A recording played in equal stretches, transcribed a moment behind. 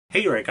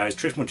Hey right guys,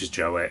 Muncher's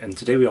Joe here, and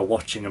today we are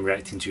watching and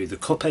reacting to the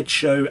Cuphead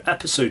show,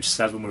 episode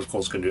 7. We're of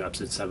course going to do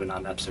episode 7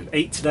 and episode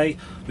 8 today.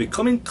 We're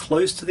coming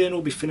close to the end.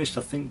 We'll be finished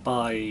I think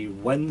by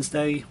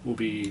Wednesday. We'll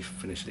be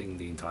finishing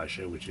the entire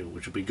show, which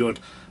will be good.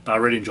 But I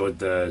really enjoyed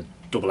the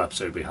double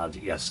episode we had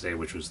yesterday,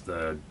 which was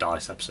the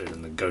Dice episode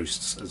and the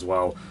Ghosts as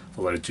well.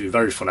 Although two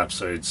very fun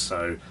episodes,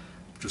 so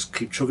just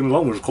keep chugging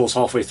along. We're of course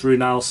halfway through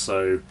now,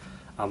 so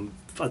I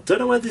don't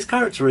know where this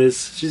character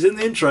is. She's in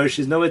the intro,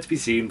 she's nowhere to be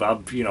seen, but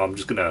I'm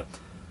just gonna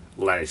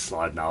let it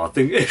slide now. I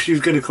think if she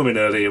was going to come in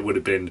early, it would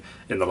have been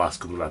in the last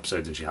couple of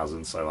episodes, and she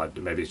hasn't, so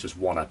maybe it's just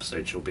one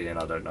episode she'll be in,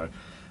 I don't know.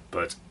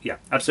 But yeah,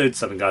 episode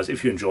 7 guys.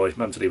 If you enjoy,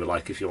 remember to leave a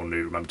like. If you're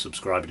new, remember to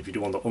subscribe, and if you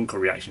do want the uncut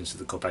reactions to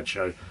the Cuphead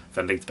show,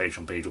 then link to the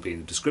Patreon page will be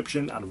in the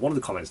description and one of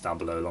the comments down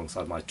below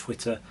alongside my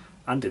Twitter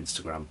and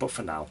Instagram. But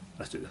for now,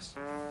 let's do this.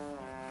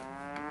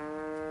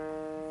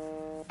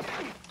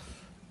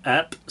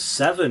 Ep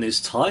 7 is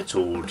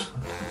titled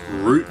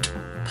Root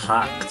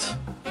Pact.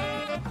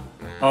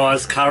 Oh,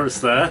 there's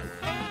carrots there.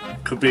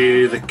 Could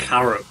be the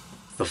carrot,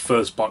 the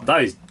first boss.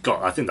 I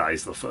think that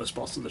is the first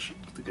boss of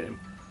the game.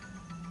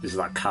 This is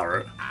that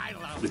carrot.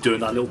 They're doing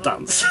that little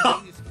dance.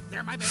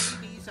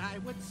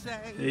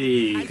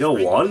 Hey, go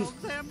on.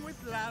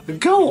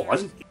 Go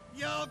on.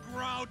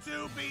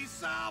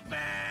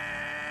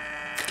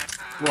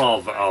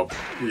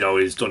 Well,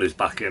 he's done his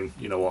back in.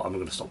 You know what? I'm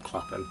going to stop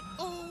clapping.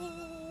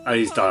 Oh,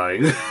 he's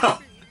dying.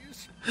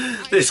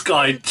 This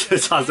guy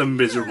just has a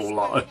miserable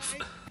life.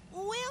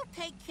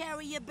 Take care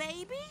of your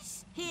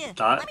babies. Here,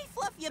 that let me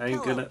fluff your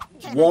ain't pillow.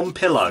 One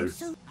pillow.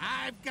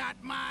 I've got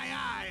my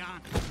eye on.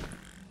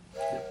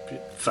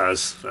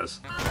 Fez.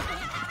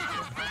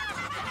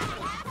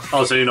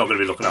 Oh, so you're not going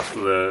to be looking after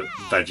the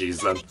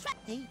veggies then?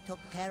 He took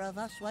care of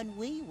us when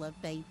we were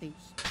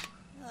babies.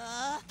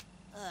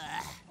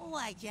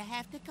 Why'd you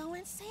have to go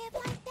and say it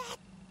like that?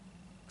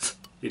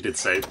 He did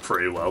say it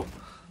pretty well.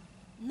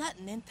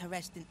 Nothing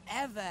interesting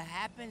ever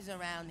happens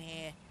around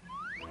here.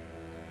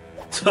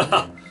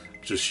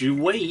 Just you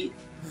wait.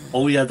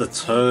 Oh yeah, the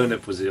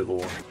turnip was the other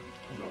one.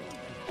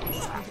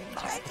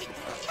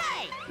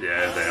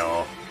 Yeah, they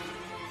are.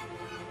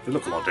 They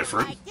look a lot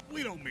different.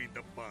 We don't mean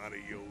to bother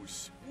you.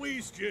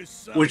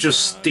 We're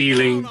just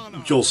stealing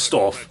your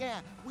stuff. Yeah,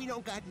 we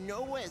don't got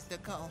nowhere to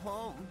go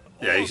home.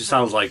 Yeah, he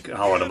sounds like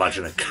how I'd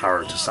imagine a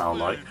carrot to sound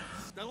like.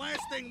 The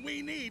last thing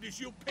we need is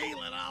you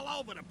peeling all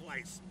over the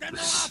place. Then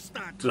I'll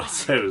start. Did I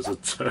say it was a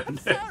turnip?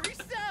 Sorry,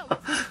 Sal.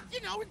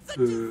 You know, it's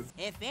a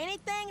if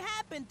anything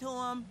happened to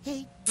him,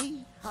 he'd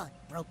be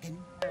heartbroken.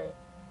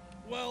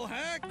 Well,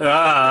 heck.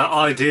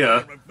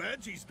 Idea.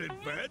 Veggies than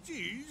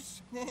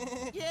veggies.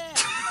 Yeah,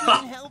 I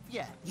can help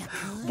you.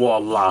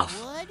 What a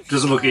laugh.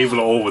 Doesn't look evil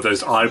at all with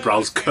those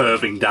eyebrows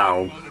curving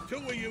down. Well, the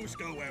two of you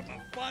go have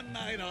a fun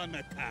night on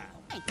the town.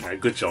 Okay,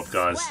 good job,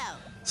 guys.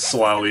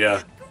 Swell,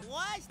 yeah.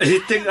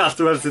 You'd think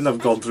after everything I've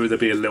gone through they'd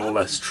be a little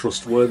less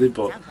trustworthy,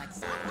 but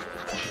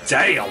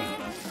damn!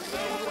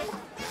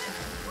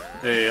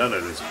 Hey, I know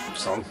this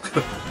song.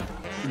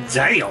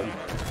 Damn!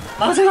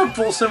 I think I've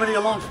brought so many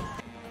alive.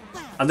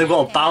 And they've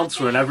got a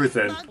bouncer and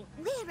everything.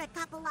 We're a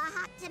couple of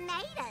hot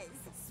tomatoes.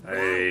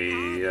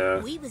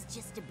 Hey, We was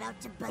just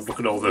about to bust. Look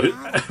at all the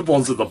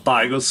ones at the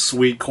back. Got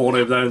sweet corn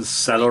over there and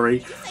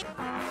celery.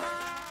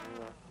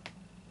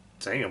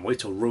 Damn, way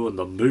to ruin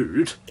the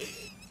mood.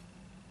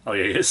 Oh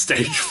yeah, get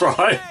stage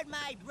fright.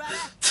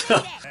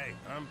 Hey,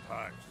 I'm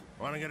parched.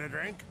 Wanna get a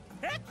drink?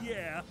 Heck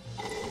yeah!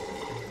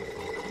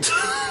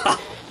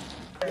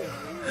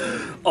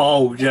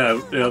 Oh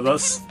yeah,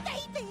 that's.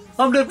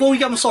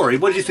 I'm sorry.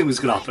 What do you think was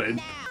gonna happen?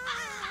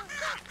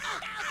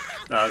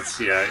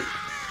 That's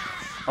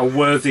a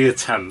worthy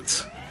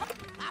attempt.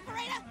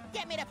 Operator,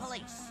 get me the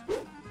police.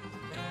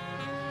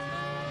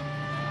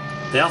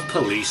 They have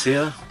police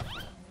here.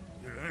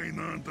 You ain't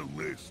on the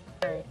list.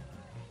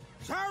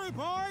 Sorry,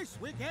 boys,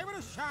 we gave it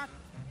a shot.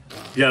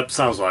 Yep,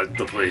 sounds like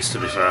the police. To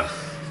be fair,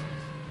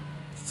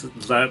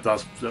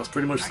 that's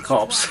pretty much the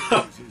cops.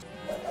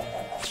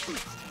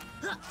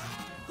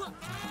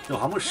 Yo,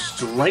 how much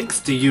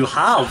strength do you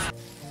have?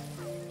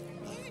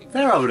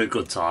 They're having a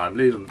good time.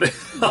 Leave them.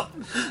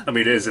 I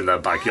mean, it is in their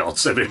backyard,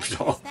 so maybe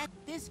not.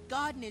 This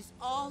garden is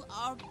all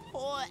our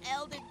poor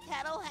elder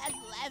cattle has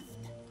left.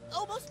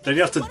 Almost Then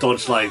you have to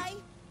dodge like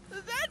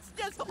that's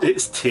just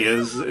its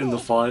tears in the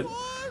fight.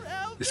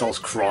 It starts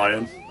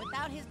crying.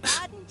 without his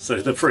garden.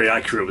 So they're pretty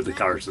accurate with the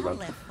character then.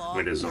 I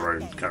mean, it's their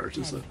own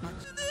characters, so.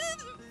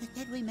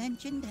 Did we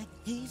mention that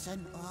he's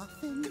an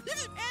orphan? An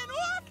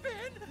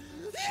orphan?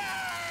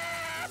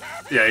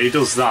 Yeah, he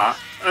does that.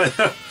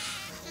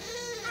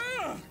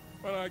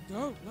 But I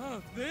don't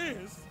love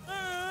this.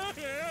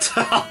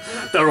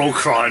 They're all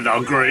crying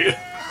now, great.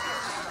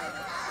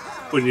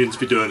 Wouldn't you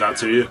be doing that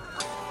to you?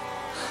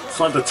 It's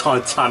like the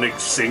Titanic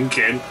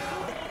sinking.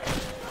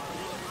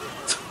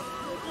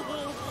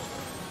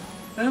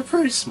 They're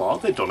pretty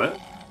smart, they've done it.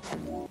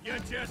 You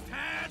just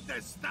had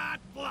to start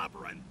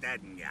blubbering,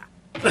 didn't ya?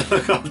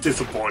 I'm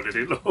disappointed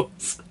he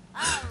looks.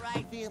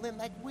 Alright, feeling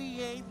like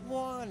we ain't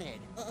wanted.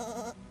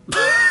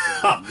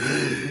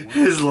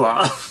 His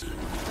laugh.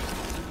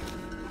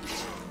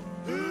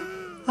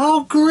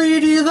 How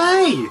greedy are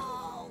they?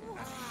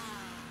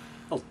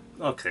 Oh,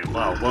 okay,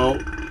 wow, well,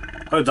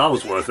 hope that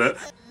was worth it.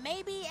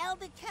 Maybe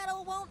Elder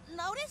Kettle won't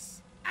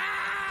notice?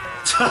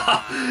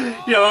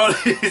 Yo,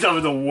 he's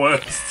having the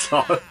worst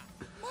time.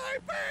 My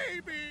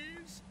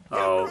babies!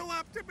 Oh. They grew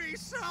up to be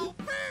so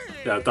big!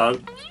 Yeah, that,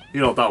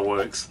 you know, that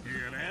works.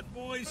 Hear that,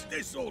 boys?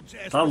 This'll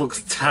just... That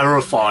looks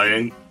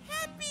terrifying.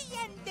 Happy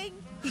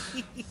ending.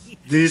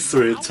 These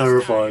three are Now it's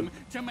terrifying.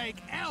 time to make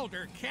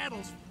Elder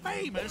Kettle's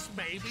famous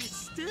baby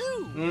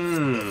stew.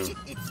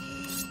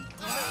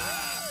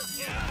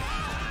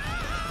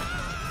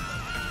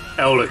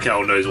 Elder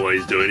Kettle knows what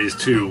he's doing. He's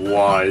too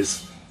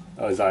wise.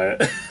 Oh, is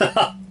that it?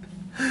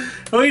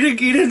 Well, he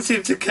didn't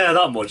seem to care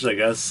that much, I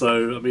guess.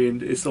 So, I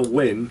mean, it's a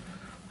win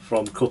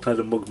from Cuphead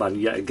and Mugman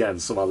yet again.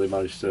 Somehow they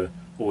managed to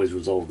always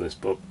resolve this.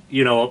 But,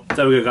 you know what?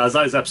 There we go, guys.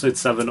 That is episode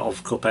 7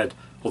 of Cuphead,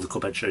 or the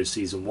Cuphead Show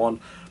Season 1.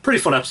 Pretty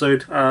fun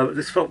episode.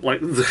 This felt like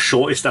the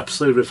shortest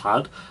episode we've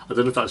had. I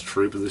don't know if that's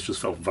true, but this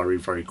just felt very,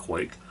 very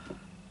quick.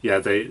 Yeah,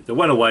 they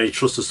went away,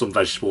 trusted some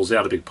vegetables, they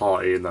had a big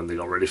party, and then they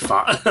got really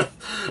fat.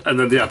 And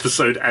then the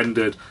episode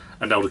ended,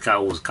 and Elder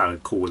Kettle was kind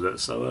of cool with it.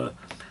 So,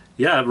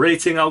 yeah,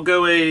 rating, I'll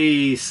go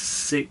a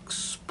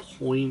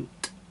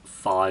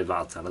 6.5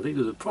 out of 10. I think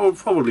it was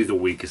probably the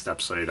weakest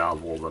episode out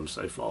of all of them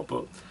so far,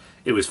 but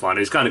it was fun.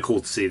 It was kind of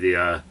cool to see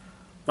the,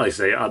 like I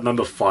say, I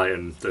remember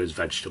fighting those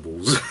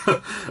vegetables,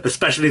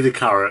 especially the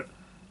carrot.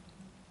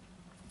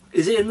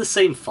 Is it in the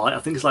same fight? I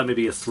think it's like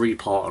maybe a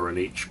 3-parter, and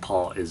each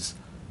part is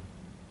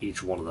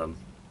each one of them.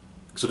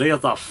 So they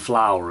have that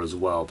flower as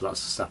well, but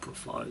that's a separate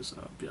fight, so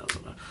yeah, I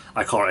don't know.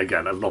 I can't,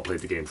 again, I've not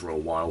played the game for a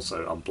while,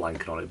 so I'm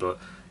blanking on it, but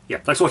yeah,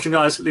 thanks for watching,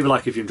 guys. Leave a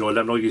like if you enjoyed.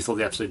 Let me know what you thought of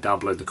the episode down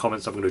below in the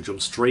comments. I'm going to jump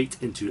straight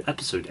into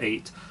episode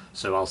 8,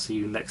 so I'll see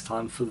you next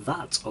time for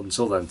that.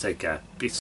 Until then, take care. Peace.